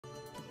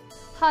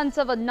Hunts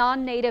of a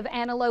non-native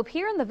antelope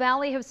here in the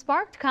valley have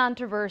sparked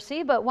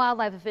controversy, but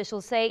wildlife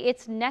officials say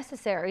it's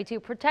necessary to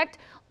protect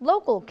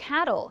local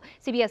cattle.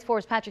 CBS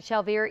 4's Patrick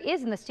Shalvier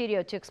is in the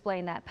studio to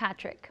explain that.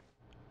 Patrick.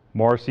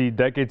 Marcy,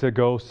 decades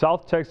ago,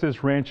 South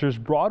Texas ranchers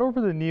brought over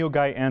the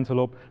nilgai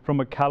antelope from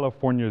a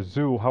California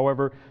zoo.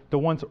 However, the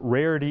once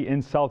rarity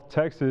in South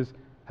Texas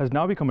has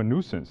now become a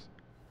nuisance.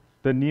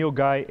 The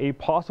nilgai, a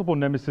possible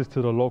nemesis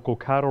to the local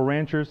cattle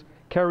ranchers,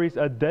 carries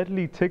a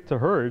deadly tick to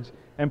herds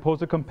and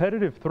pose a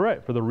competitive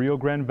threat for the Rio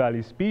Grande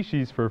Valley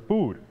species for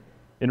food.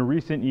 In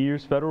recent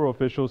years, federal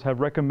officials have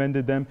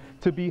recommended them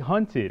to be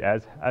hunted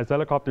as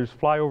helicopters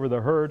fly over the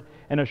herd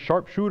and a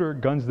sharpshooter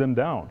guns them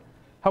down.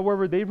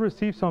 However, they've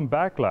received some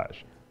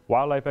backlash.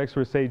 Wildlife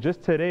experts say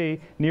just today,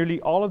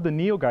 nearly all of the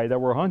nilgai that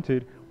were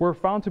hunted were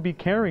found to be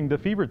carrying the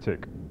fever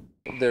tick.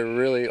 There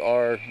really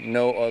are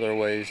no other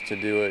ways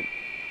to do it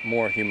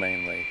more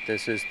humanely.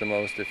 This is the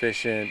most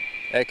efficient,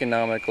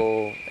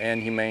 economical,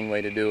 and humane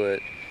way to do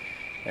it.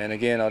 And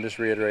again, I'll just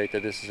reiterate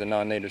that this is a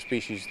non-native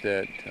species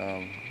that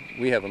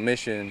we have a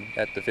mission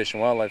at the Fish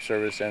and Wildlife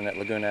Service and at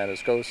Laguna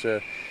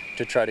Atascosa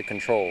to try to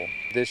control.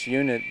 This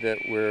unit that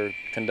we're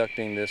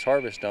conducting this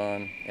harvest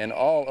on, and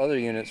all other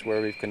units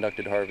where we've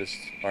conducted harvests,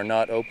 are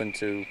not open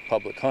to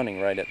public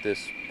hunting right at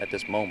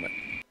this moment.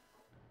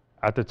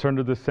 At the turn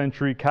of the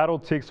century, cattle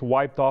ticks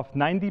wiped off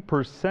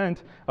 90%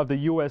 of the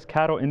U.S.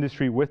 cattle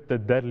industry with the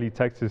deadly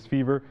Texas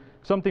fever,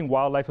 something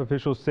wildlife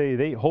officials say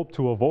they hope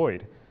to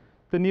avoid.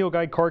 The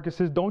nilgai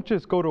carcasses don't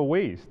just go to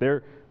waste.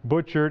 They're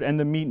butchered, and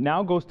the meat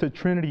now goes to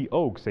Trinity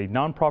Oaks, a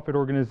nonprofit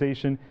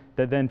organization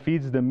that then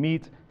feeds the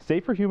meat,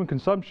 safe for human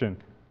consumption,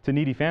 to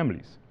needy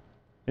families.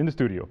 In the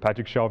studio,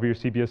 Patrick Shalvier,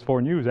 CBS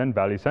 4 News and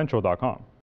ValleyCentral.com.